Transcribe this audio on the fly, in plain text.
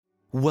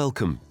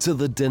Welcome to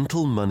the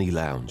Dental Money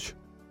Lounge,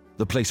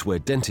 the place where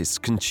dentists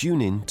can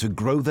tune in to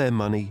grow their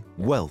money,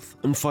 wealth,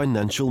 and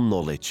financial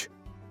knowledge.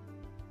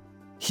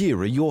 Here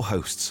are your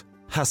hosts,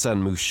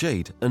 Hassan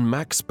Moushaid and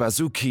Max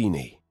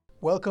Bazzucchini.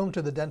 Welcome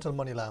to the Dental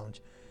Money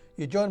Lounge.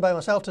 You're joined by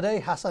myself today,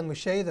 Hassan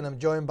Moushaid, and I'm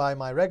joined by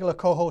my regular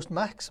co-host,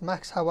 Max.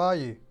 Max, how are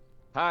you?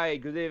 Hi,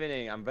 good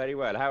evening. I'm very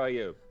well. How are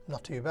you?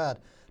 Not too bad.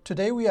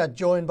 Today we are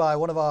joined by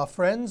one of our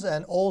friends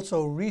and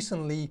also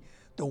recently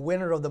the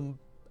winner of the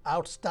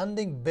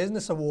Outstanding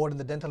Business Award in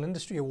the Dental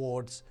Industry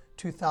Awards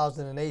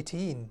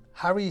 2018,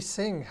 Harry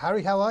Singh.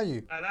 Harry, how are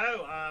you?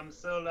 Hello, I'm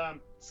still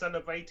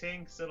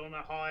celebrating, still on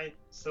a high,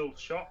 still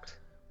shocked.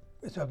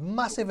 It's a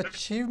massive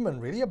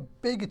achievement, really, a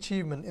big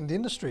achievement in the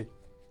industry.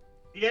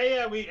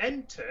 Yeah, we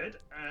entered,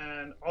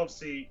 and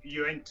obviously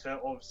you enter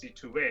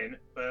to win,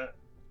 but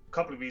a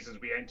couple of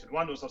reasons we entered.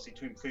 One was obviously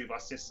to improve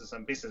our systems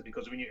and business,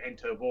 because when you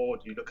enter a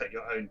award, you look at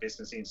your own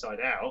business inside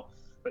out.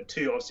 But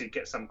two, obviously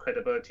get some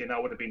credibility, and I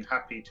would have been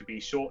happy to be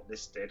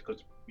shortlisted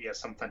because we have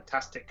some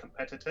fantastic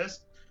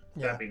competitors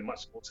that have been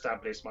much more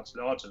established, much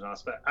larger than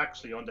us. But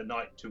actually on the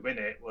night to win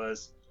it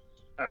was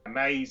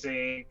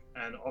amazing,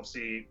 and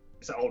obviously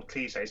it's an old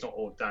cliche, it's not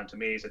all down to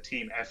me, it's a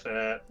team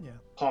effort.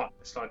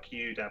 Partners like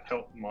you that have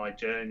helped my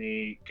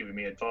journey, given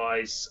me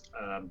advice,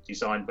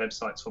 designed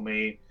websites for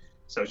me,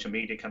 social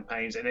media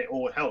campaigns, and it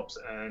all helps.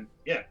 And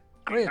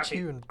great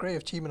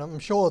achievement. I'm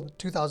sure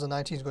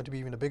 2019 is going to be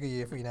even a bigger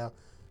year for you now,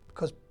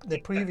 because they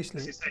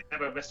previously...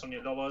 Never rest on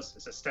your laurels.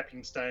 It's a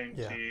stepping stone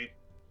to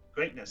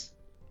greatness.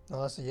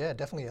 No,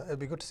 definitely. It'll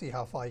be good to see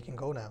how far you can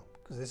go now,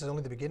 because this is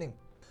only the beginning.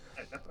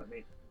 Yeah,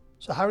 definitely.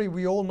 So Harry,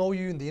 we all know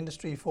you in the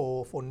industry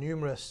for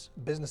numerous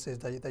businesses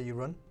that you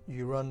run.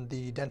 You run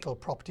the Dental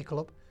Property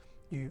Club.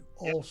 You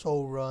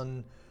also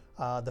run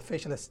the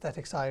facial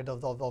aesthetic side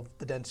of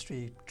the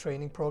dentistry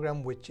training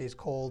program, which is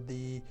called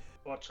the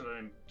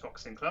Botulinum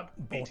Toxin Club,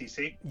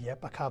 BTC.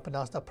 Yep, I can't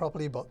pronounce that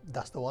properly, but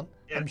that's the one.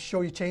 Yeah. I'm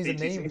sure you changed BTC.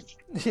 the name.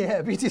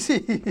 Yeah,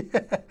 BTC.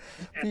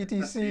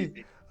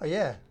 BTC.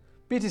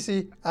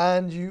 BTC.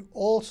 And you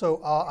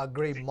also are a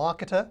great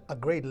marketer, a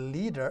great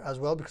leader as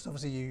well, because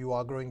obviously you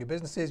are growing your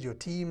businesses, your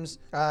teams,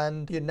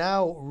 and you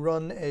now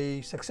run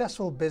a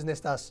successful business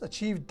that's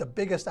achieved the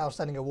biggest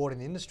outstanding award in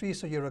the industry.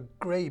 So you're a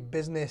great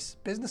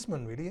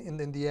businessman, really, in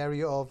the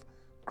area of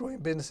growing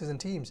businesses and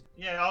teams.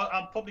 Yeah,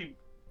 I'm probably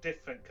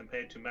different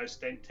compared to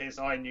most dentists.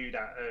 I knew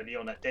that early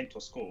on at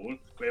dental school,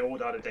 where all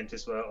the other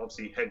dentists were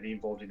obviously heavily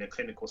involved in the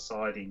clinical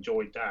side,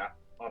 enjoyed that.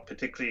 I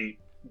particularly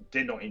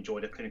did not enjoy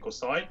the clinical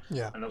side,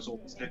 and I was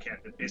always looking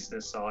at the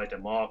business side, the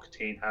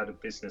marketing, how the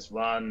business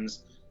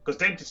runs, because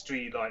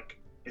dentistry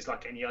is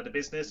like any other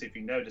business. If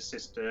you know the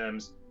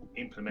systems,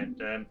 implement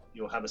them,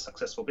 you'll have a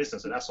successful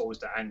business, and that's always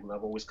the angle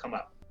I've always come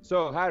up.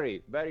 So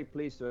Harry, very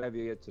pleased to have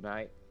you here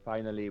tonight.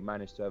 Finally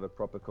managed to have a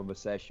proper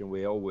conversation.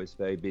 We're always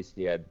very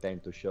busy at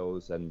dental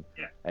shows and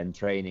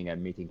training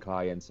and meeting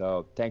clients.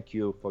 So thank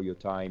you for your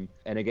time.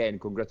 And again,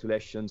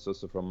 congratulations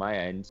also from my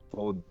end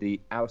for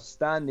the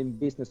Outstanding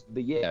Business of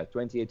the Year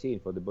 2018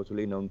 for the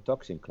Botulinum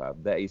Toxin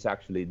Club. That is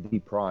actually the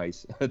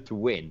prize to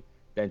win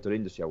Dental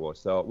Industry Award.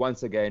 So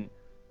once again,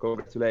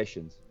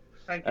 congratulations.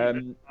 Thank you.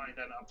 And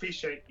I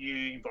appreciate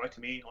you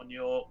inviting me on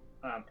your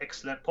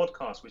excellent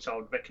podcast, which I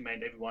would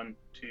recommend everyone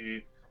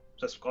to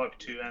subscribe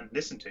to and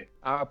listen to.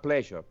 Our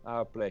pleasure.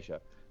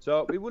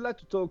 So we would like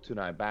to talk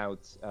tonight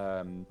about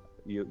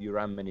you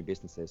run many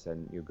businesses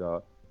and you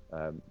got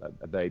a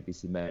very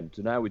busy man.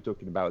 Tonight we're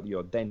talking about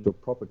your Dental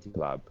Property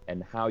Club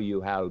and how you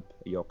help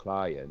your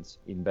clients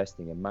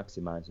investing and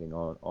maximizing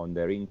on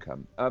their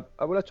income. I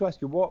would like to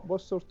ask you what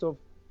sort of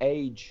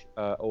age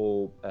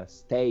or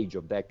stage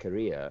of their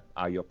career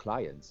are your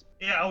clients?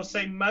 Yeah, I would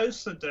say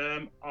most of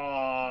them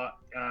are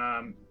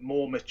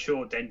more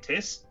mature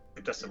dentists,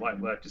 if that's the right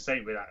word to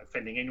say without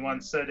offending anyone.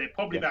 So they're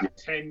probably about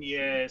 10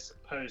 years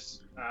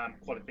post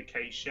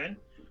qualification,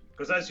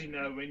 because as you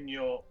know, when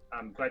you're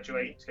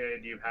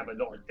graduated, you have a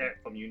lot of debt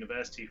from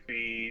university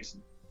fees,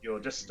 you're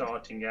just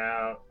starting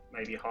out,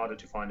 maybe harder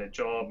to find a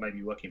job,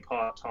 maybe working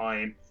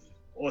part-time.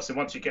 Also,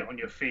 once you get on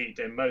your feet,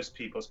 then most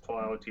people's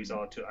priorities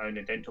are to own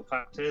a dental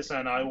practice.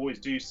 And I always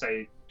do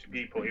say to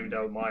people, even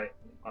though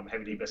I'm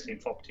heavily invested in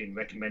property and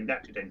recommend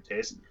that to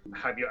dentists,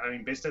 have your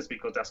own business,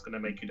 because that's going to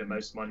make you the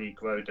most money,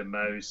 grow the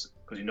most,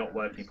 because you're not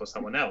working for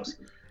someone else.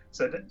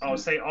 So I would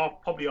say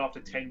probably after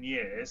 10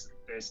 years,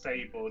 they're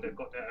stable, they've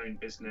got their own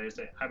business,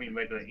 they're having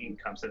regular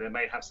income, so they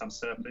may have some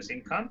surplus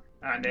income.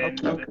 And then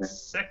the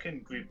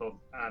second group of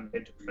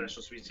dental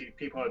professionals, we see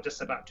people are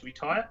just about to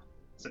retire.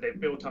 So they've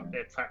built up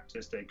their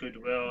practice, their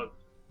goodwill,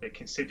 they're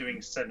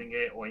considering selling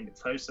it or in the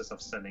process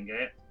of selling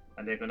it,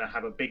 and they're going to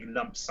have a big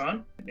lump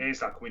sum. It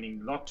is like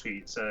winning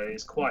lottery, so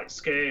it's quite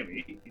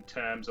scary in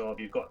terms of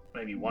you've got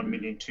maybe 1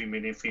 million, 2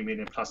 million, 3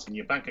 million plus in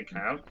your bank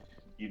account.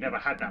 You never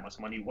had that much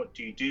money. What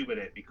do you do with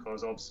it?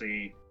 Because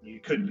obviously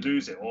you could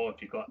lose it, or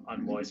if you've got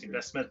unwise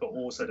investments, but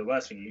also the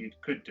worst thing you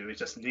could do is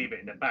just leave it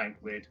in the bank.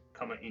 With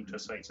current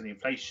interest rates and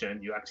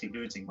inflation, you're actually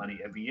losing money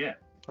every year.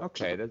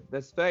 Okay,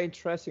 that's very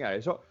interesting.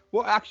 So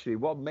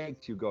what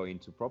makes you go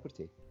into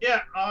property?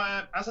 Yeah,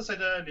 as I said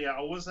earlier,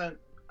 I wasn't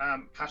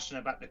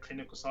passionate about the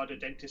clinical side of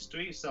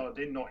dentistry, so I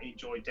did not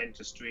enjoy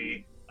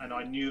dentistry. And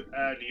I knew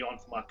early on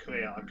for my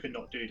career, I could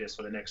not do this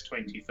for the next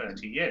 20,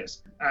 30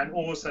 years. And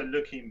also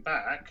looking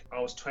back, I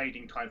was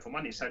trading time for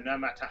money. So no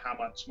matter how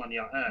much money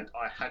I earned,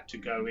 I had to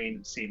go in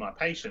and see my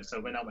patients.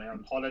 So when I went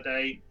on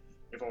holiday,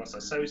 if I was an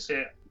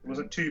associate, it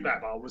wasn't too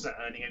bad, but I wasn't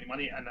earning any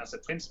money. And as a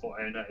principal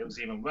owner, it was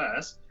even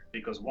worse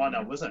because one,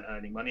 I wasn't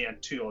earning money,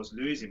 and two, I was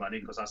losing money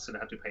because I still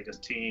had to pay the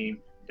team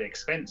the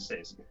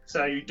expenses.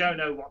 So you don't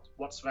know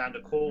what's around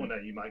the corner.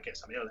 You might get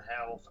some ill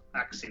health,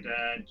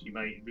 accident, you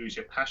may lose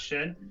your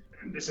passion.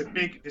 And there's a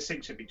big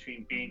distinction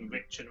between being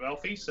rich and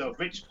wealthy. So a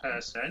rich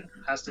person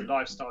has the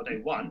lifestyle they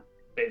want,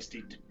 but it's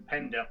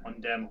dependent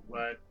on them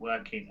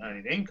working,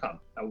 earning income.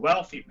 A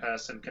wealthy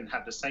person can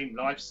have the same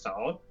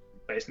lifestyle,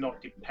 but it's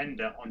not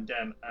dependent on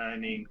them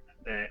earning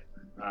their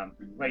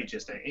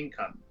wages, their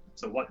income.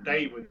 So what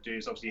they would do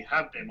is obviously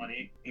have their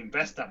money,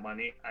 invest that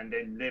money, and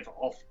then live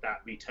off that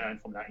return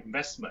from that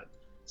investment.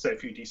 So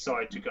if you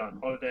decide to go on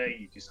holiday,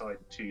 you decide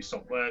to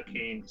stop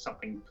working,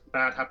 something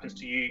bad happens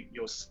to you,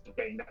 you're still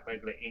getting that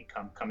regular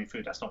income coming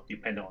through. That's not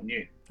dependent on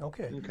you.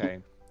 Okay.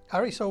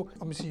 Harry, so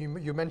obviously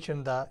you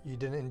mentioned that you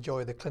didn't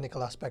enjoy the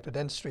clinical aspect of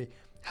dentistry.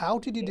 How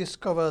did you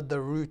discover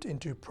the route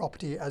into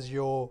property as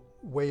your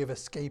way of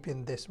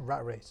escaping this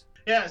rat race?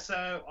 Yeah,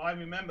 so I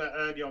remember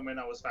early on when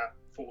I was about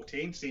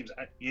 14, seems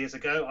years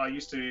ago, I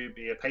used to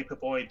be a paper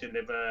boy,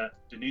 deliver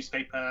the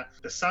newspaper.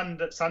 The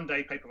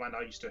Sunday paper one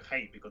I used to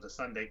hate because the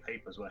Sunday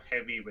papers were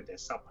heavy with their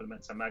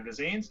supplements and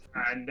magazines.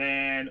 And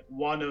then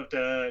one of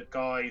the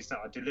guys that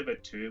I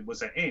delivered to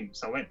was in.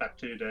 So I went back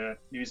to the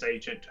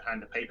newsagent to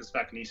hand the papers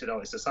back, and he said, "Oh,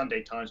 it's the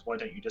Sunday Times, why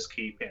don't you just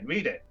keep it and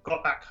read it?"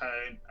 Got back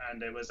home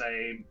and there was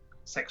a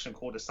section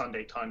called the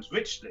Sunday Times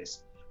Rich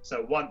List.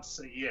 So once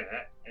a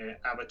year, it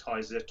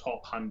advertises the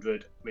top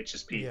 100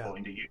 richest people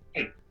in the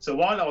UK. So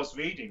while I was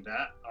reading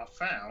that, I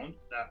found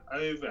that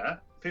over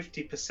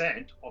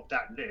 50% of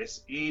that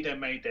list either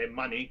made their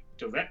money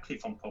directly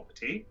from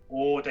property,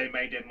 or they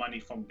made their money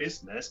from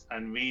business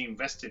and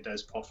reinvested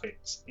those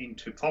profits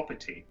into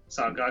property.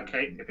 So I go,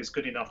 okay, if it's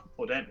good enough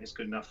for them, it's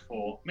good enough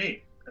for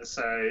me. And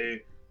so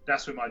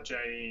that's where my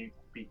journey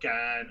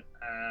began.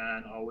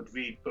 And I would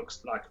read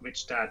books like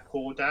Rich Dad,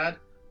 Poor Dad,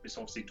 which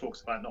obviously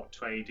talks about not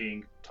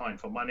trading time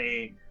for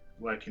money,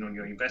 working on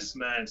your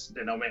investments.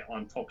 Then I went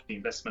on property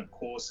investment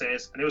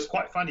courses. And it was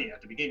quite funny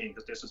at the beginning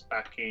because this was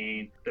back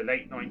in the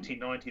late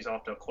 1990s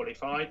after I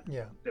qualified.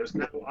 Yeah. There was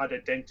no other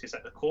dentists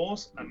at the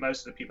course. And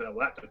most of the people that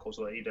were at the course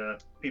were either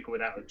people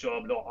without a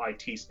job, not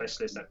IT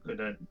specialists that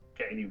couldn't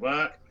get any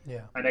work.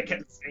 Yeah. And they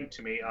kept saying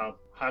to me,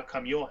 how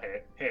come you're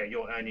here?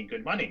 You're earning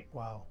good money.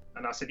 Wow.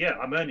 And I said, yeah,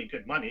 I'm earning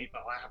good money,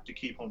 but I have to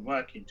keep on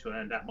working to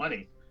earn that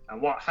money.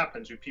 And what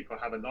happens when people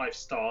have a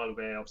lifestyle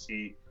where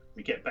obviously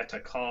we get better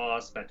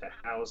cars, better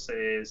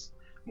houses,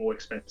 more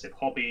expensive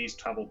hobbies,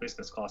 travel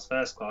business class,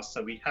 first class.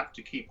 So we have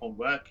to keep on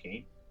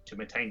working to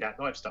maintain that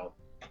lifestyle.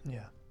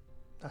 Yeah,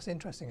 that's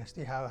interesting. I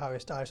see how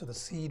it started. So the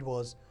seed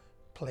was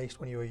placed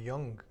when you were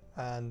young,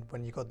 and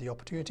when you got the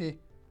opportunity,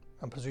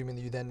 I'm presuming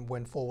that you then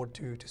went forward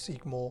to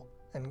seek more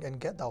and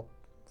get that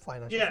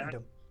financial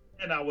freedom.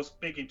 And I was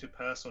big into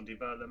personal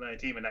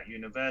development, even at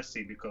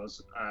university,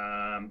 because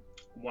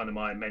one of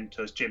my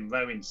mentors, Jim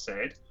Rowan,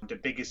 said the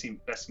biggest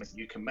investment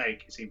you can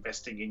make is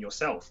investing in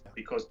yourself,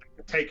 because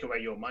they take away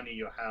your money,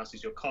 your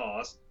houses, your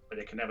cars, but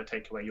they can never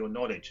take away your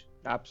knowledge.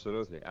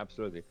 Absolutely.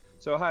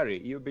 So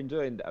Harry, you've been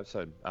doing that.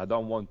 So I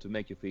don't want to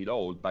make you feel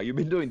old, but you've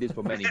been doing this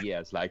for many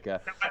years. Like I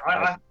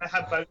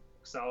have both.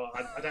 So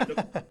I don't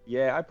look.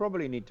 Yeah, I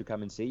probably need to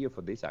come and see you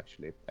for this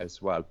actually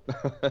as well.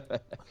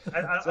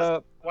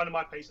 So one of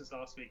my patients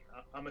last week,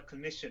 I'm a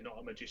clinician, not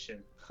a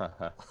magician.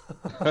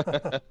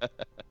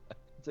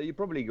 So you've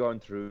probably gone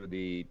through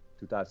the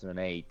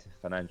 2008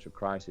 financial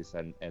crisis,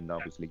 and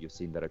obviously you've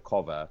seen the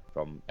recover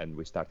from, and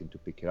we're starting to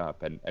pick it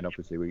up, and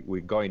obviously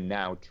we're going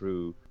now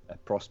through a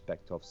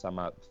prospect of some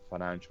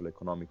financial,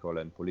 economical,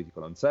 and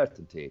political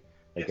uncertainty.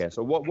 Okay, yes.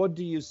 So what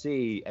do you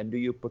see, and do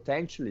you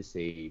potentially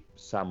see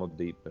some of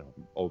the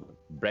of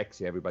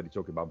Brexit? Everybody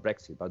talking about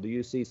Brexit, but do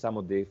you see some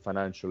of the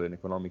financial and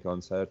economical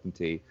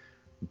uncertainty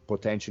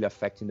potentially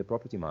affecting the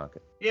property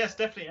market? Yes,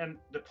 definitely. And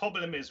the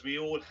problem is we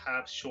all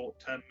have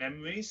short-term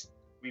memories.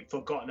 We've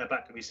forgotten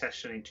about the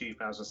recession in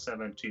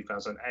 2007,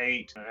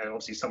 2008, and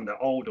obviously some of the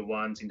older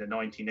ones in the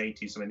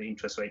 1980s when the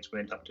interest rates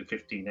went up to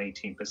 15,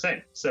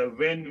 18%. So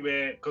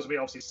because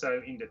we're obviously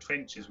so in the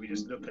trenches, we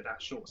just look at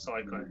that short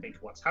cycle and think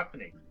what's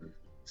happening.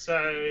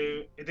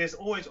 So there's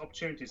always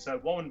opportunities. So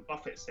Warren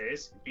Buffett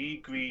says, be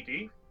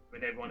greedy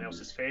when everyone else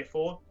is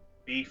fearful,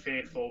 be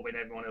fearful when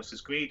everyone else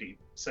is greedy.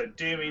 So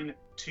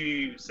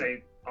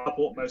I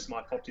bought most of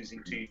my properties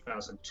in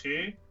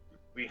 2002.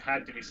 We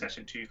had the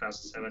recession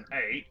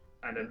 2007-8.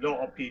 And a lot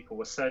of people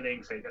were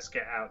selling, saying, let's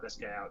get out.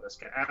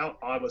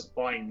 I was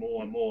buying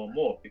more and more and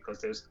more because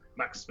there's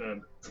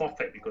maximum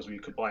profit because we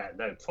could buy at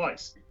low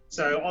price.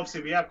 So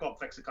obviously we have got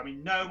Brexit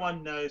coming. No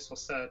one knows for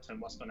certain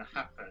what's going to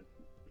happen.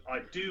 I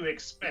do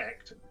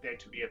expect there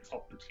to be a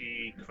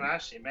property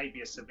crash. It may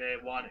be a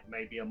severe one, it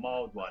may be a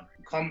mild one.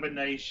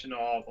 Combination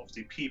of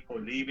obviously people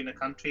leaving the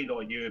country, a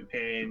lot of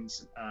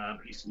Europeans,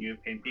 Eastern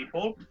European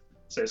people,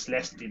 so it's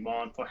less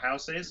demand for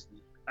houses.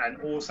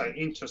 And also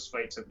interest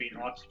rates have been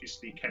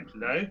artificially kept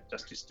low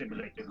just to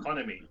stimulate the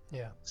economy.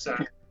 Yeah. So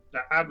the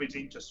average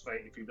interest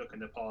rate, if you look in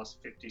the past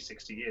 50,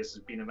 60 years,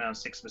 has been around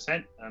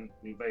 6%, and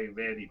we very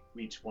rarely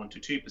reach 1 to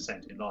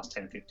 2% in the last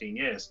 10, 15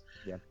 years.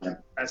 Yeah.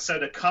 And so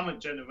the current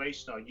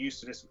generation are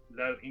used to this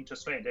low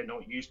interest rate, and they're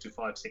not used to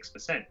 5,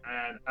 6%.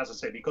 And as I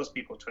said, because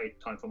people trade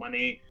time for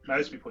money,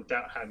 most people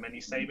don't have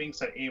many savings,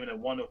 so even a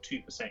 1 or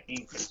 2%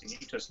 increase in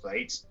interest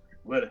rates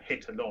will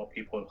hit a lot of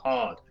people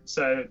hard.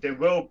 So there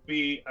will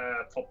be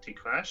a property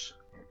crash.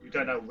 We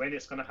don't know when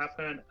it's going to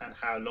happen and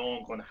how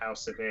long or how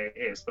severe it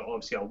is, but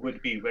obviously I would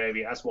be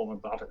wary, as Warren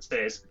Buffett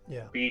says,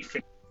 be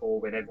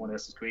fearful when everyone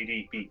else is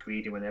greedy, be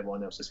greedy when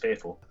everyone else is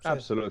fearful.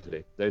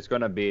 Absolutely. There's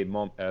going to be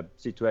more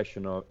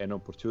situation and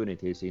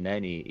opportunities in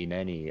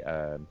any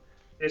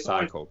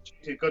cycle.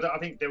 Because I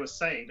think they were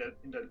saying that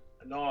in the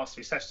last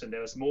recession, there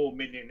was more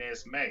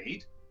millionaires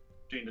made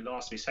during the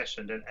last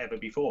recession than ever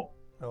before.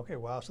 Okay,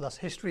 wow. So that's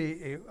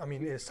history. I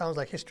mean, it sounds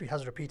like history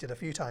has repeated a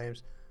few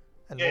times.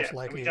 And yeah, most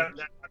likely, we don't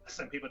learn that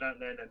lesson. People don't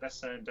learn that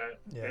lesson.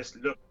 Just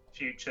look at the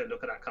future,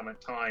 look at that current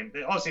time.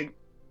 Obviously,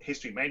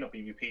 history may not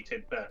be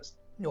repeated, but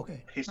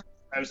history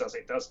shows us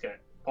it does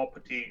get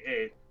property.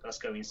 It does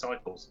go in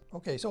cycles.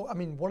 Okay, so I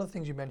mean, one of the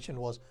things you mentioned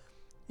was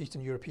Eastern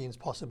Europeans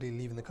possibly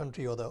leaving the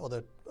country, or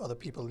the other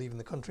people leaving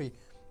the country,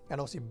 and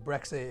obviously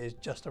Brexit is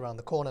just around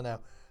the corner now.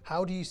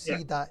 How do you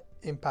see that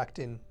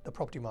impacting the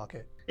property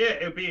market? Yeah,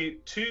 it'll be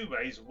two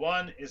ways.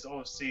 One is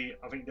obviously,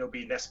 I think there'll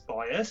be less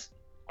buyers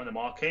on the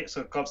market.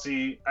 So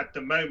obviously at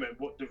the moment,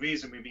 the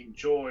reason we've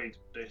enjoyed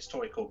the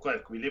historical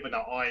growth, we live in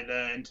an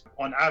island.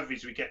 On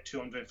average, we get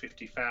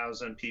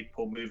 250,000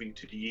 people moving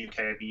to the UK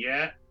every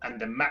year, and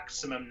the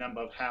maximum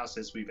number of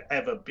houses we've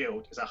ever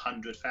built is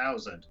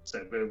 100,000.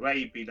 So we're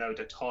way below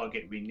the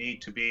target we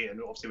need to be,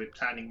 and obviously with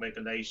planning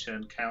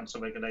regulation,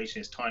 council regulation,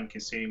 it's time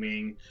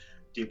consuming.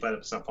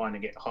 Developers are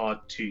finding it hard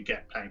to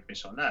get planning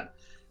permission on that.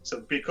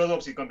 So because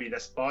obviously going to be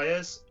less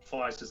buyers,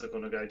 prices are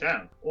going to go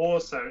down.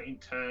 Also in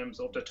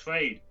terms of the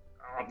trade,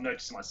 I've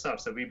noticed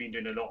myself, so we've been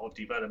doing a lot of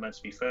developments,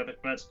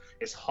 refurbishments.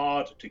 It's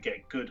hard to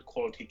get good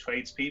quality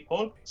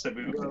tradespeople. So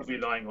we're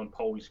relying on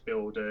Polish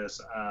builders,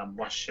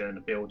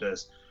 Russian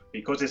builders.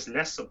 Because there's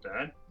less of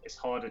them, it's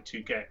harder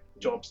to get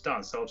jobs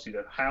done. So obviously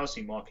the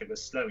housing market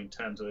was slow in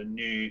terms of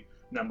the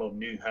number of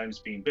new homes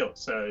being built.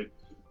 So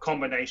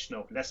combination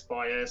of less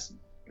buyers,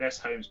 less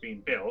homes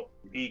being built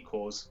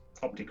equals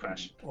property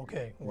crash.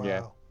 Okay, wow.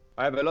 Yeah.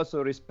 I have a lot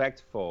of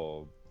respect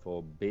for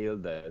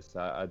builders.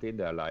 I think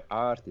they're like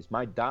artists.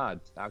 My dad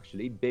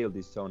actually built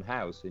his own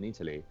house in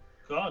Italy.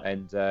 God.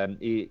 And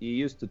he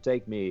used to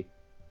take me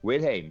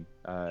with him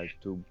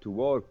to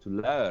work, to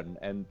learn.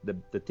 And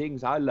the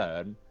things I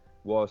learned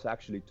was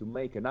actually to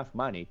make enough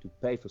money to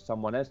pay for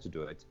someone else to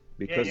do it,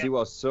 because it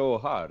was so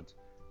hard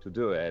to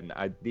do it, and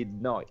I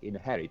did not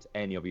inherit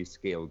any of his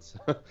skills.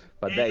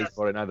 But that is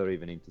for another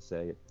evening to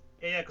say it.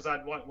 Yeah, because I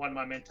had one of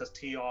my mentors,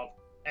 T.R.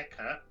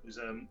 Ecker, who's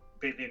a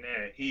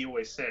billionaire. He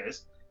always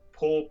says,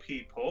 poor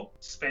people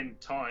spend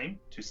time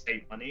to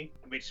save money,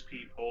 rich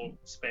people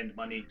spend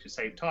money to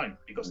save time,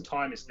 because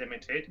time is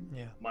limited,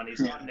 money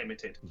is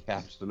unlimited. Yeah,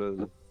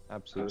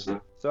 absolutely.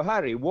 So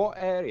Harry, what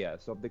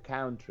areas of the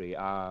country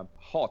are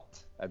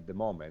hot at the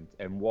moment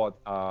and what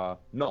are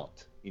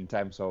not in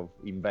terms of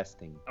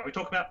investing? Are we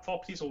talking about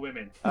properties or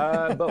women?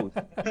 Both.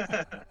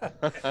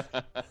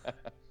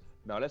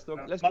 No, let's talk.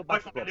 Let's my go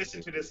back wife to will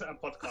listen property. to this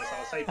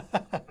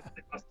podcast.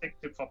 I'll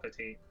stick to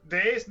property.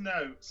 There is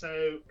no.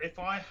 So if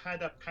I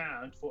had a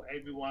pound for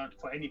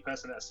any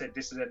person that said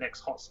this is the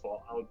next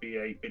hotspot, I would be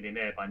a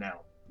billionaire by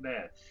now.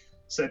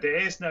 So there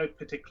is no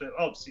particular.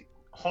 Obviously,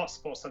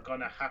 hotspots are going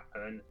to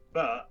happen,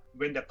 but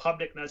when the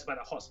public knows about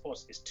the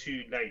hotspots, it's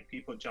too late.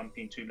 People jump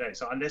in too late.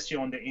 So unless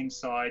you're on the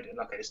inside,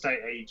 like an estate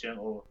agent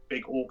or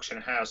big auction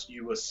house,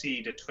 you will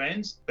see the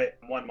trends. But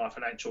one of my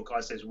financial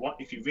guys says, "What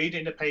if you read it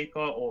in the paper,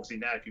 or obviously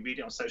now if you read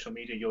it on social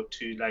media, you're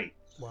too late."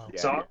 Wow. Yeah,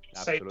 So I would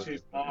absolutely. say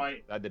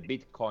to Like the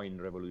Bitcoin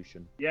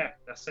revolution. Yeah,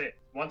 that's it.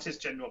 Once it's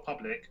general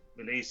public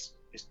release,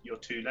 you're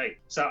too late.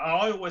 So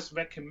I always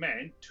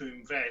recommend to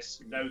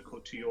invest local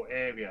to your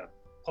area.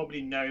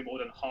 Probably no more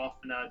than half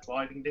an hour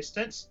driving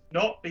distance.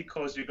 Not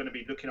because you're going to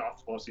be looking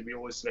after, obviously we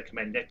always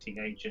recommend letting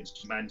agents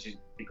to manage it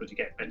because you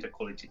get better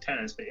quality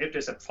tenants. But if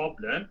there's a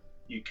problem,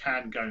 you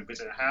can go and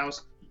visit a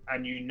house,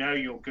 and you know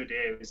your good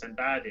areas and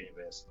bad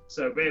areas.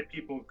 So where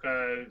people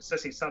go,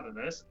 especially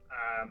Southerners,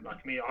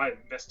 like me, I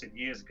invested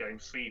years ago in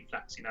 3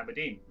 flats in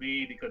Aberdeen.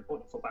 Really good, bought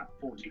them for about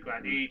 40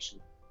 grand each.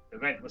 The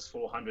rent was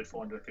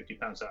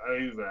 £450, so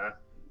over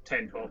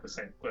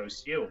 10-12%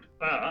 gross yield.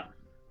 But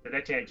the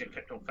letting agent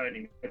kept on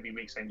phoning every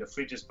week saying the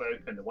fridge is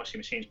broken, the washing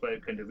machine's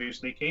broken, the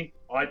roof's leaking.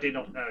 I did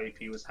not know if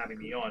he was having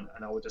me on,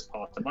 and I would just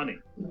pass the money.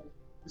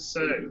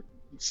 So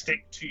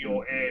stick to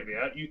your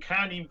area. You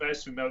can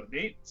invest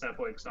remotely. So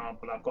for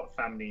example, I've got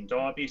family in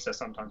Derby, so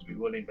sometimes we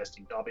will invest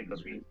in Derby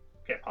because we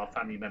get our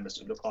family members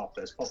to look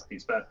after those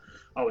properties. But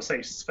I would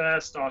say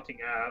first starting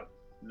out,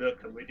 look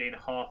at within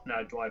half an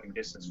hour driving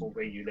distance from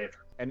where you live.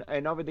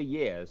 And over the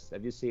years,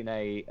 have you seen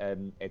a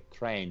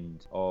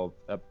trend of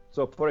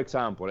so for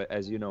example,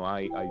 as you know,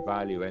 I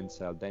value and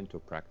sell dental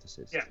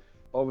practices. Yeah.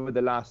 Over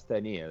the last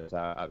 10 years,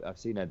 I've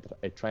seen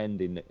a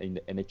trend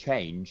in a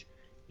change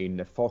in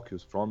the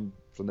focus from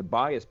the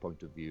buyer's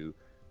point of view,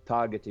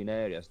 targeting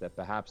areas that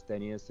perhaps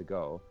 10 years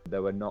ago they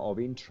were not of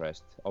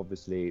interest.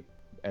 Obviously,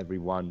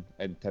 everyone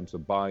in terms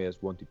of buyers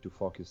wanted to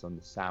focus on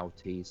the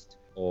southeast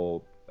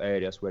or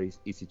areas where it's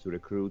easy to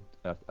recruit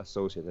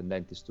associates and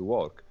dentists to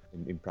work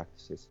in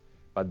practices.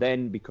 But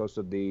then because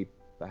of the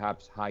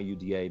perhaps high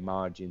UDA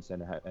margins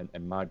and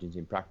margins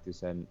in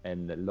practice and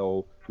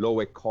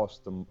lower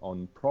cost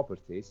on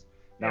properties,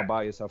 now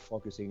buyers are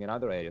focusing in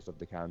other areas of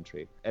the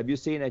country. Have you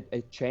seen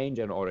a change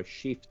or a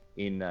shift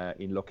in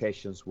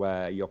locations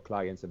where your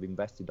clients have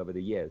invested over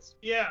the years?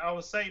 Yeah, I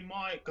would say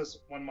because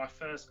one of my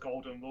first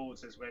golden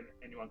rules is when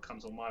anyone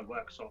comes on my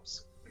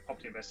workshops in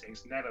property investing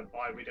is never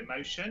buy with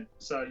emotion.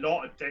 So a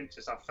lot of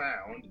dentists I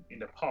found in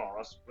the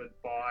past would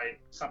buy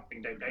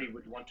something that they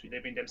would want to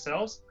live in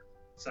themselves.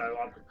 So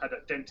I've had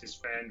a dentist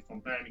friend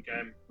from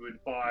Birmingham who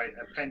would buy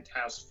a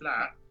penthouse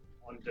flat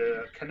on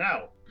the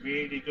canal,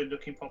 really good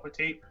looking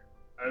property,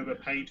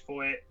 overpaid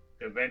for it,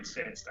 the rent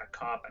sets that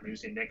up and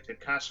losing negative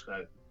cash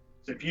flow.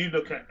 So if you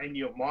look at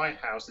any of my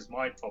houses,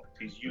 my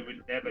properties, you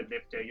would never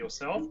live there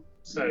yourself.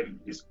 So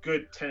it's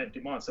good tenant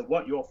demand. So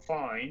what you'll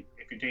find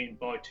if you're doing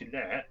buy to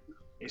let,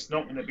 it's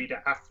not going to be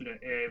the affluent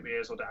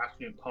areas or the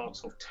affluent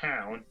parts of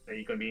town that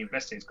you're going to be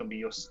investing. It's going to be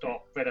your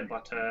stock, bread and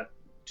butter,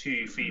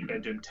 2-3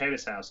 bedroom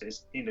terrace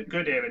houses in the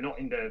good area, not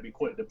in we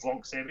call it the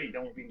Bronx area. You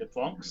don't want to be in the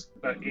Bronx,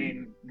 but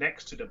in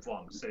next to the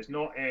Bronx. So it's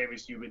not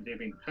areas you would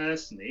live in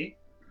personally,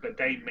 but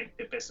they make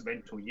the best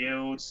rental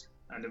yields.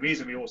 And the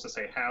reason we also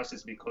say house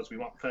is because we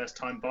want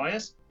first-time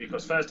buyers,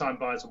 because first-time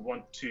buyers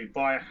want to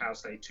buy a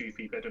house, a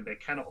 2-3 bedroom, they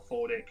cannot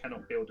afford it,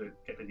 cannot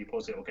get the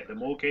deposit or get the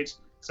mortgage,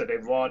 so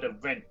they'd rather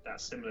rent that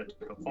similar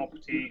type of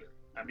property.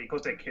 And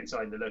because their kids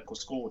are in the local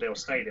school, they'll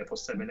stay there for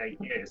 7-8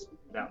 years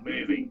without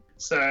moving.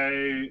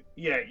 So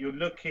yeah, you're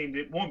looking,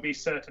 it won't be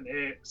certain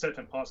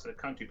parts of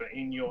the country, but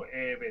in your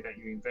area that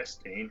you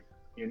invest in,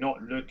 you're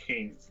not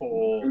looking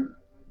for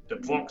the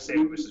Bronx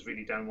area, which is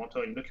really down one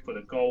time. You're looking for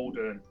the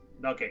golden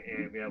nugget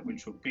area,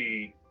 which would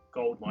be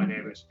gold mine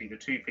areas, be the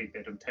 2-3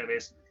 bedroom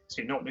terrace.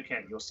 So you're not looking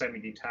at your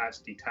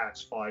semi-detached,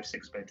 detached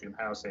 5-6 bedroom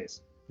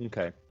houses.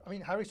 Okay. I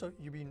mean, Harry, so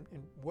you've been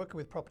working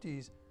with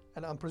properties,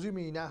 and I'm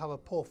presuming you now have a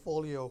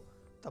portfolio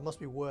that must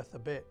be worth a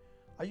bit.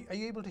 Are you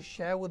able to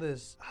share with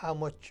us how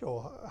much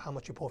your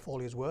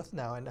portfolio is worth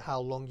now and how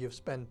long you've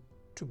spent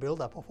to build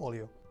that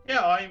portfolio?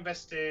 Yeah, I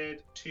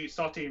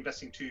started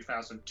investing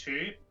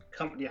 2002.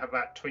 Currently have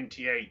about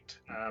 28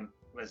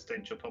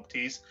 residential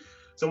properties.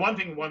 So one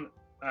thing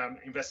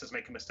investors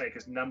make a mistake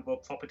is number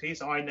of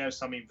properties. I know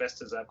some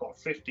investors that have got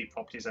 50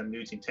 properties and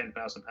losing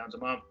 £10,000 a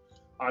month.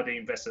 Other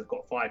investors have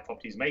got 5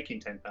 properties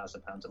making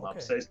 £10,000 a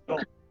month. So it's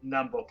not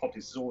number of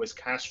properties, it's always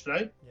cash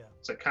flow. Yeah.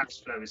 So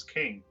cash flow is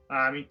king.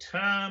 In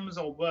terms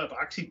of worth,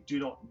 I actually do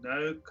not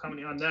know.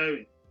 Currently, I know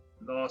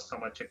last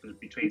time I checked it was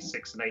between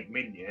 6 and 8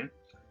 million.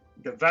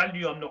 The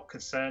value I'm not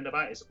concerned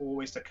about is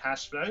always the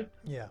cash flow.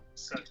 Yeah.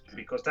 So,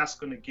 because that's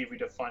going to give you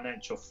the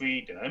financial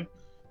freedom.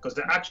 Because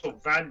the actual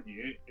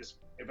value is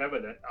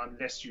irrelevant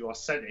unless you are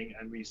selling,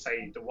 and we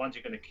say the ones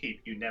you're going to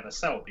keep, you never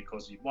sell,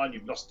 because one,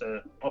 you've lost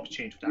the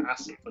opportunity for the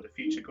asset for the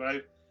future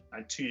growth,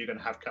 and 2, you're going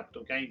to have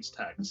capital gains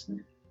tax.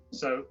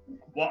 So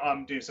what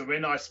I'm doing, so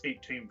when I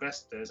speak to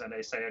investors and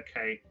they say,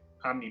 okay,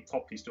 how many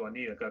properties do I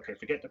need? I go, okay,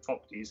 forget the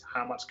properties.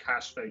 How much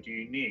cash flow do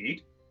you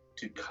need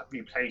to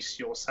replace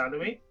your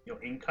salary,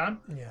 your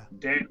income? Yeah.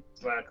 Then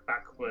work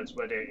backwards,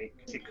 whether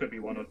it could be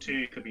 1 or 2,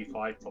 it could be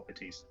 5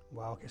 properties.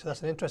 Wow. Okay, so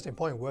that's an interesting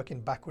point.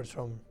 Working backwards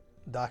from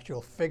the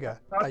actual figure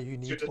that you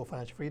need for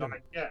financial freedom.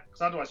 Yeah,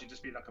 because otherwise you'd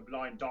just be like a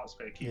blind darts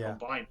player, keep on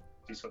buying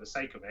properties for the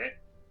sake of it.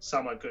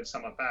 Some are good,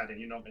 some are bad, and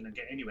you're not going to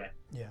get anywhere.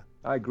 Yeah,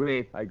 I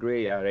agree.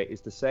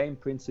 It's the same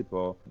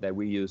principle that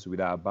we use with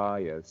our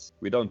buyers.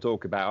 We don't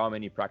talk about how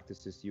many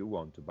practices you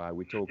want to buy.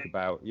 We talk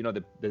about,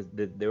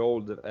 the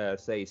old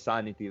say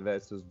sanity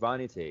versus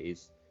vanity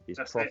is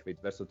profit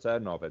versus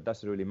turnover. It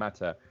doesn't really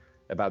matter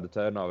about the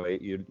turnover.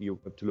 You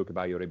have to look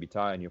about your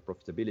EBITDA and your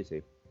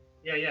profitability.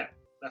 Yeah,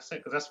 that's it,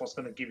 because that's what's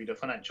going to give you the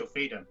financial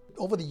freedom.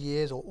 Over the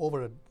years or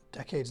over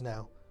decades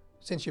now,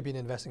 since you've been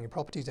investing in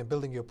properties and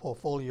building your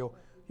portfolio,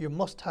 you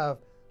must have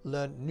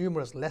learned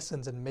numerous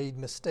lessons and made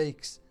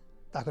mistakes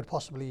that could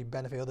possibly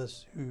benefit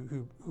others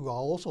who are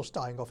also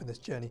starting off in this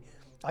journey.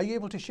 Are you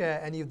able to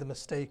share any of the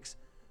mistakes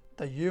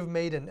that you've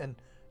made and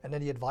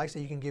any advice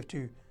that you can give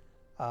to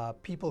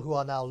people who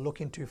are now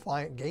looking to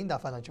gain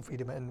that financial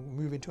freedom and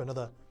move into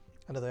another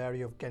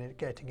area of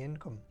getting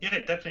income? Yeah,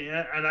 definitely.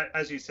 Yeah. And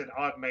as you said,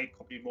 I've made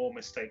probably more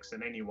mistakes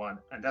than anyone,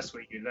 and that's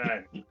what you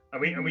learn.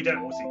 And we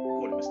don't also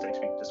call it mistakes,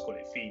 we just call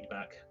it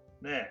feedback.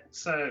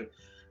 So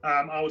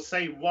I would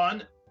say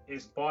one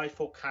is buy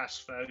for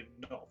cash flow,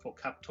 not for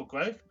capital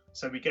growth.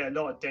 So we get a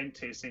lot of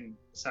dentists in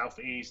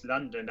Southeast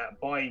London that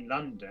buy in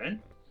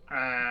London,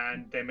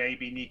 and they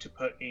maybe need to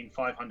put in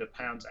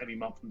 £500 every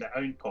month from their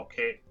own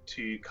pocket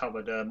to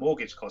cover the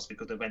mortgage costs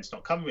because the rent's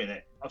not covering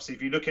it. Obviously,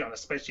 if you look at it on a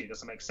spreadsheet, it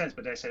doesn't make sense,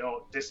 but they say,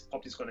 oh, this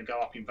property's going to go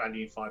up in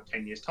value in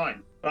 5-10 years'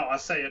 time. But I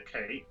say,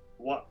 okay,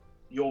 what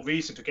your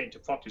reason to get into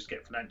property is to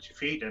get financial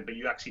freedom, but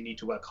you actually need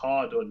to work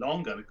harder or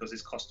longer because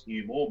it's costing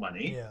you more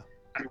money. Yeah.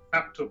 And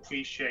capital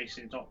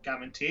appreciation is not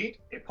guaranteed.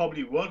 It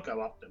probably will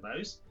go up the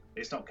most,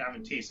 but it's not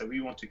guaranteed. So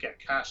we want to get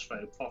cash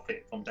flow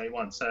profit from day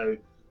one. So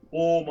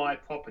all my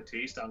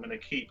properties that I'm going to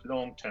keep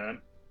long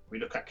term, we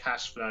look at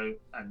cash flow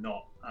and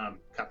not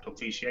capital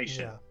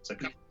appreciation. Yeah. So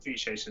capital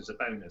appreciation is a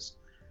bonus.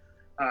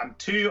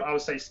 2, I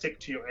would say stick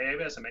to your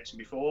area, as I mentioned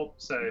before.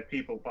 So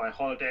people buy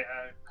holiday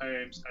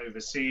homes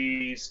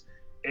overseas,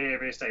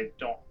 areas they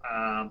don't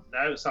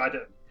know. So I had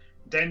a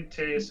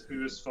dentist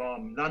who was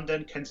from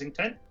London,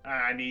 Kensington,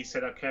 and he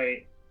said,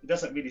 okay, it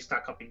doesn't really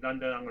stack up in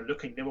London. I'm going to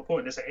look in Liverpool,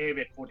 and there's an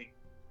area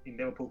in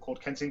Liverpool called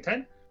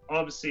Kensington.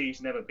 Obviously,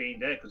 he's never been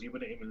there because you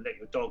wouldn't even let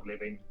your dog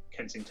live in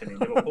Kensington in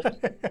Liverpool.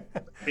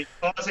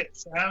 Because it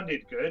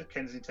sounded good,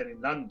 Kensington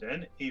in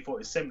London, he thought it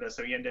was similar,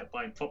 so he ended up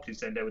buying properties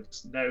there. There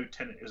was no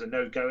tenant, it was a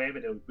no-go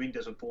area. The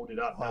windows were boarded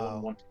up, no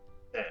one wanted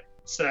it there.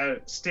 So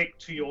stick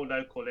to your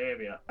local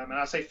area. And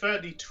I say,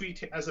 thirdly,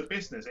 treat it as a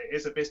business. It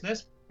is a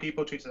business.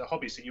 People treat it as a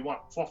hobby. So you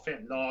want profit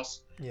and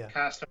loss,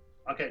 cash flow.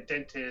 I get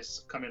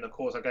dentists come in the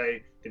course. I go,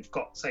 they've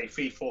got, say,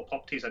 3-4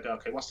 properties. I go,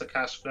 okay, what's the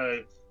cash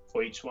flow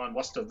for each one?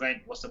 What's the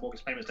rent? What's the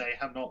mortgage payments? They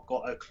have not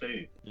got a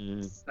clue.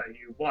 So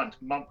you want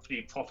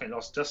monthly profit and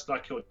loss, just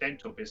like your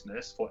dental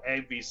business, for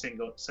every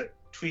single. So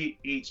treat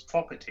each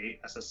property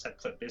as a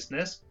separate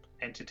business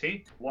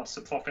entity. What's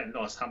the profit and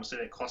loss? How much did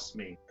it cost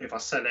me? If I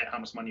sell it, how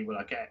much money will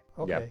I get?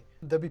 Okay.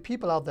 There'll be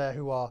people out there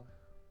who are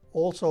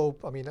also,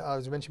 I mean,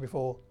 as you mentioned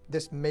before,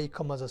 this may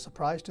come as a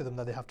surprise to them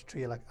that they have to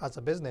treat it like as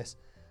a business,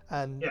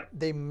 and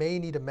they may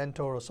need a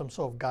mentor or some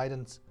sort of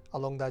guidance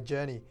along that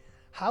journey.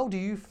 How do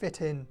you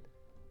fit in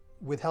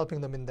with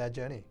helping them in their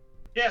journey?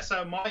 Yeah,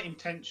 so my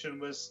intention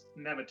was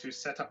never to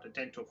set up the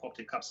Dental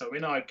Property Club. So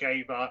when I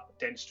gave up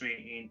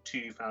dentistry in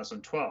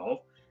 2012,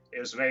 it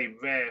was very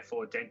rare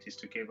for a dentist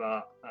to give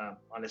up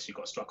unless you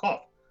got struck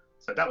off.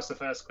 So that was the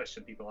first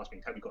question people asked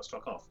me, have you got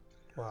struck off?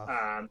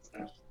 Wow.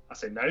 I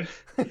said no.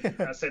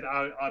 I said,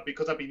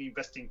 because I've been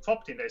investing in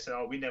property, and they said,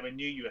 oh, we never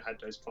knew you had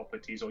those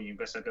properties or you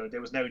invested. There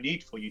was no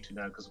need for you to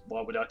know, because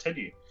why would I tell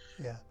you?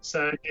 Yeah.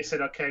 So they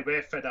said, okay,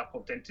 we're fed up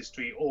of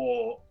dentistry,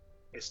 or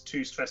it's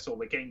too stressful,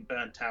 we're getting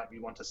burnt out, we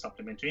want a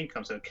supplementary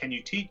income, so can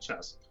you teach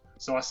us?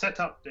 So I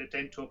set up the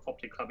Dental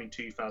Property Club in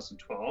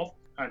 2012,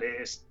 and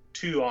it is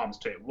 2 arms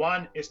to it.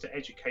 One is the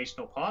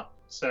educational part.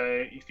 So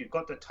if you've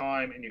got the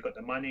time and you've got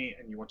the money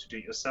and you want to do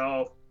it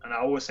yourself, and I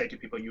always say to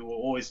people, you will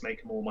always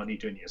make more money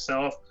doing it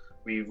yourself.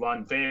 We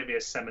run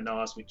various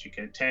seminars which you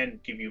can attend,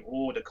 give you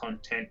all the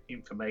content,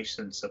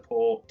 information,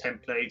 support,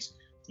 templates.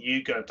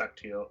 You go back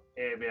to your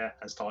area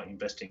and start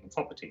investing in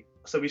property.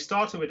 So we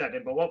started with that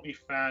then, but what we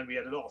found, we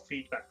had a lot of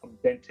feedback from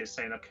dentists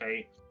saying,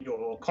 okay,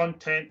 your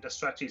content, the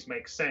strategies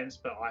make sense,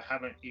 but I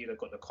haven't either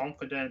got the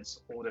confidence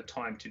or the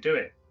time to do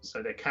it.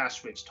 So they're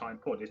cash rich, time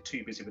poor, they're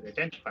too busy with their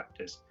dental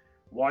practice.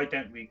 Why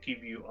don't we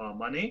give you our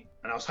money?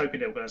 And I was hoping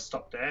they were going to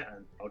stop there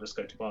and I'll just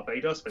go to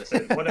Barbados, but they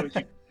said, why don't we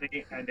give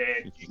you money and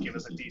then you give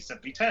us a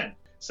decent return?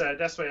 So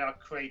that's why I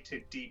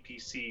created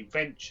DPC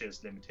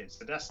Ventures Limited.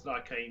 So that's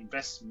like an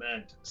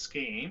investment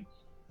scheme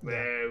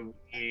where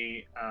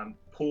we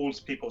pools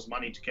people's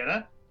money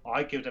together.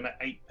 I give them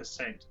an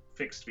 8%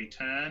 fixed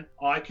return.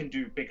 I can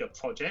do bigger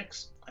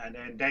projects and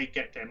then they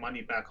get their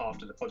money back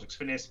after the project's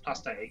finished,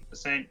 plus that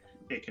 8%.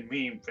 They can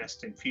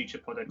reinvest in future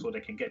products, or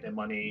they can get their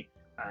money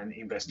and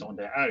invest on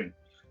their own.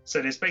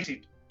 So there's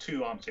basically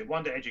 2 arms here.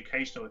 One, the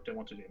educational if they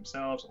want to do it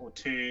themselves, or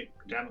 2,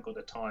 if they haven't got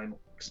the time,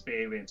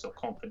 experience or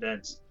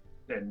confidence,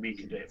 then we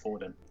can do it for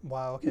them.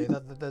 Wow, okay.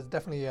 There's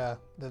definitely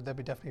there'll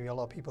be definitely a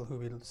lot of people who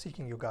will be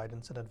seeking your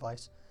guidance and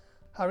advice.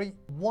 Harry,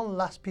 one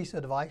last piece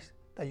of advice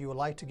that you would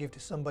like to give to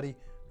somebody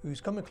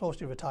who's coming close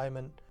to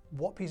retirement.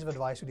 What piece of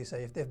advice would you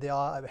say if they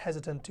are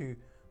hesitant to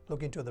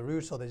look into the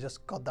routes, or they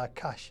just got that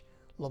cash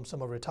lump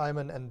sum of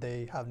retirement and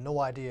they have no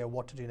idea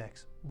what to do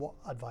next? What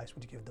advice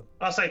would you give them?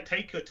 I'll say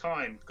take your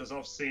time, because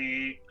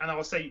obviously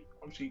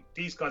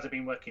these guys have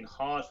been working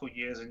hard for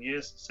years and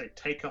years. So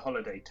take a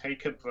holiday,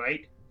 take a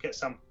break, get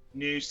some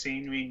new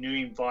scenery,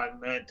 new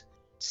environment,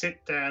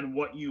 sit down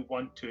what you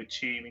want to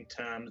achieve in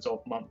terms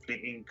of monthly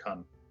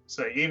income.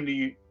 So even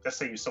if let's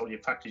say you sold your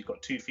factory, you've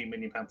got £2-3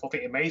 million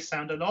profit, it may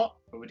sound a lot,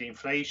 but with the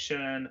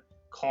inflation,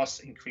 costs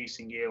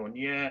increasing year on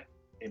year,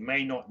 it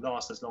may not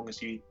last as long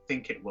as you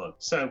think it will.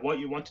 So what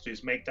you want to do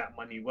is make that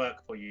money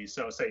work for you.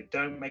 So say,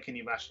 don't make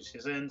any rash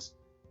decisions.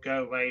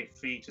 Go away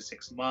 3 to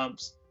 6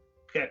 months,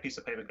 get a piece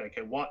of paper, go,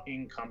 okay, what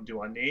income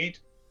do I need?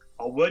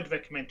 I would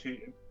recommend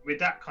with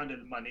that kind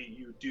of money,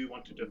 you do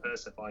want to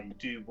diversify. You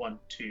do want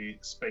to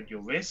spread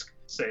your risk.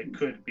 So it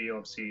could be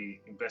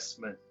obviously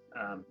investment,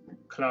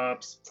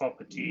 clubs,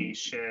 property,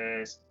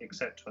 shares,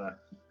 etc.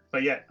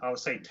 But yeah, I would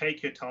say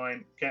take your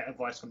time, get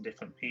advice from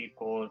different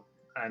people,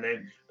 and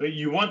then but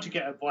you want to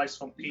get advice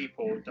from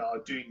people that are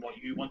doing what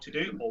you want to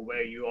do or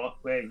where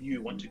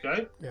you want to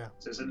go. Yeah.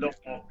 So there's a lot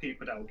of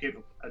people that will give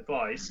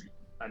advice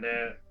and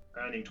they're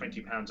earning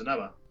 £20 an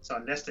hour. So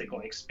unless they've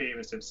got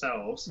experience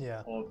themselves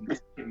of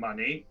making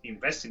money,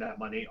 investing that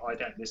money, I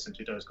don't listen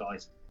to those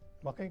guys.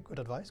 Okay, good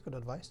advice. Good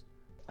advice.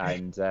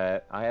 And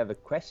I have a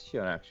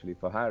question actually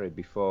for Harry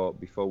before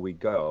we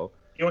go.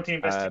 You want to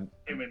invest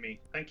in with me?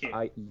 Thank you.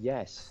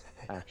 Yes,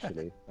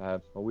 actually.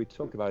 We'll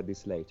talk about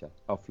this later,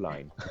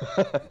 offline.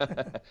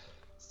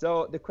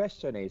 So the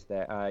question is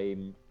that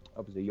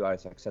obviously you are a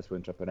successful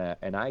entrepreneur,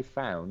 and I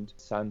found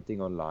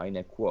something online,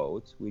 a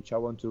quote, which I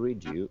want to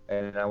read you,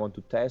 and I want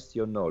to test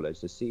your knowledge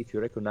to see if you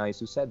recognize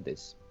who said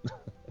this.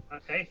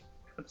 Okay.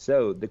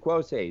 So the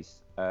quote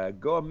says,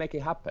 go and make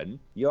it happen.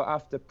 You're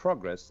after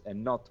progress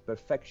and not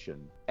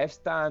perfection. Have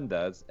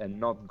standards and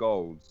not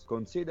goals.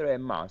 Consider a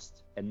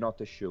must and not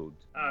a should.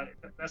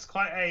 That's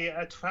quite a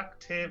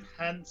attractive,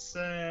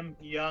 handsome,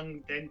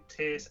 young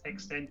dentist,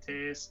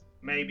 ex-dentist,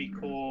 maybe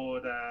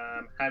called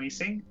Harry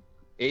Singh.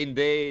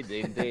 Indeed.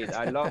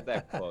 I love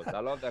that quote.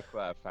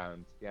 I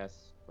found.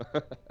 Yes.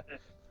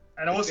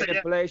 And also,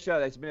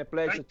 it's been a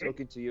pleasure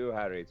talking to you,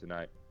 Harry,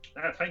 tonight.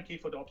 Thank you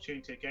for the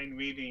opportunity again.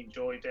 Really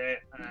enjoyed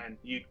it, and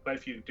both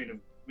of you doing a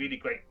really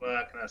great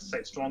work. And I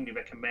say strongly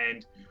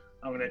recommend.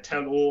 I'm going to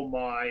tell all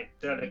my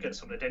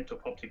delegates from the Dental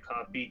Property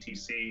Club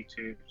BTC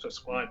to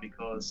subscribe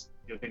because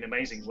you're doing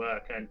amazing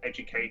work and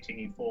educating,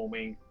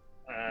 informing,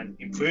 and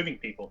improving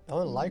people.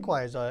 Oh,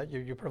 likewise,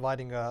 you're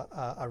providing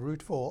a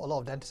route for a lot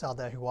of dentists out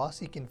there who are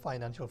seeking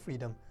financial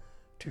freedom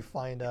to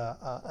find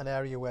an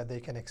area where they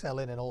can excel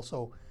in and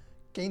also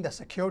gain the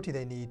security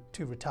they need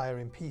to retire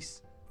in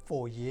peace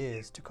for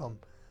years to come,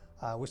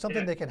 with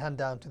something they can hand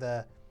down to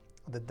their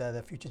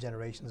future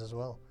generations as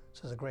well.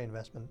 So it's a great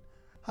investment.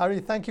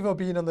 Harry, thank you for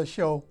being on the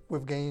show.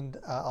 We've gained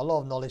a lot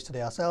of knowledge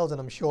today ourselves, and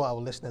I'm sure our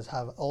listeners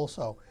have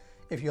also.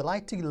 If you'd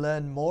like to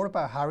learn more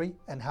about Harry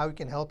and how he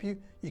can help you,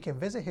 you can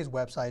visit his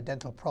website,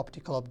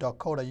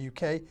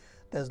 dentalpropertyclub.co.uk.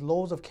 There's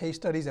loads of case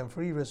studies and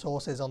free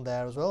resources on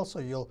there as well, so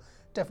you'll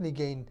definitely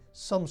gain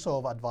some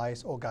sort of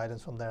advice or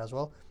guidance from there as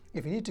well.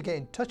 If you need to get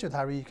in touch with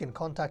Harry, you can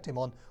contact him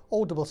on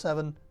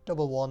 077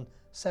 11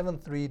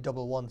 73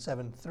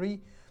 1173.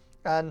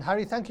 And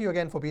Harry, thank you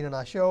again for being on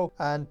our show.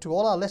 And to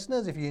all our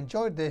listeners, if you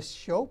enjoyed this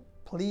show,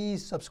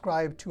 please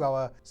subscribe to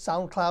our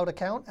SoundCloud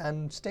account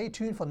and stay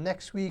tuned for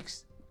next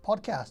week's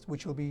podcast,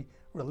 which will be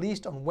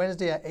released on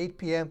Wednesday at 8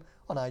 p.m.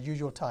 on our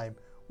usual time.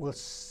 We'll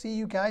see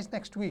you guys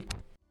next week.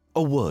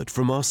 A word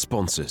from our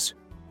sponsors.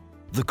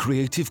 The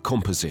Creative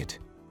Composite,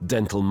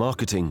 dental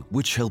marketing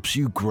which helps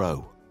you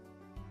grow.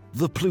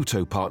 The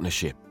Pluto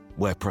Partnership,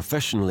 where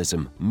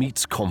professionalism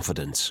meets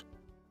confidence.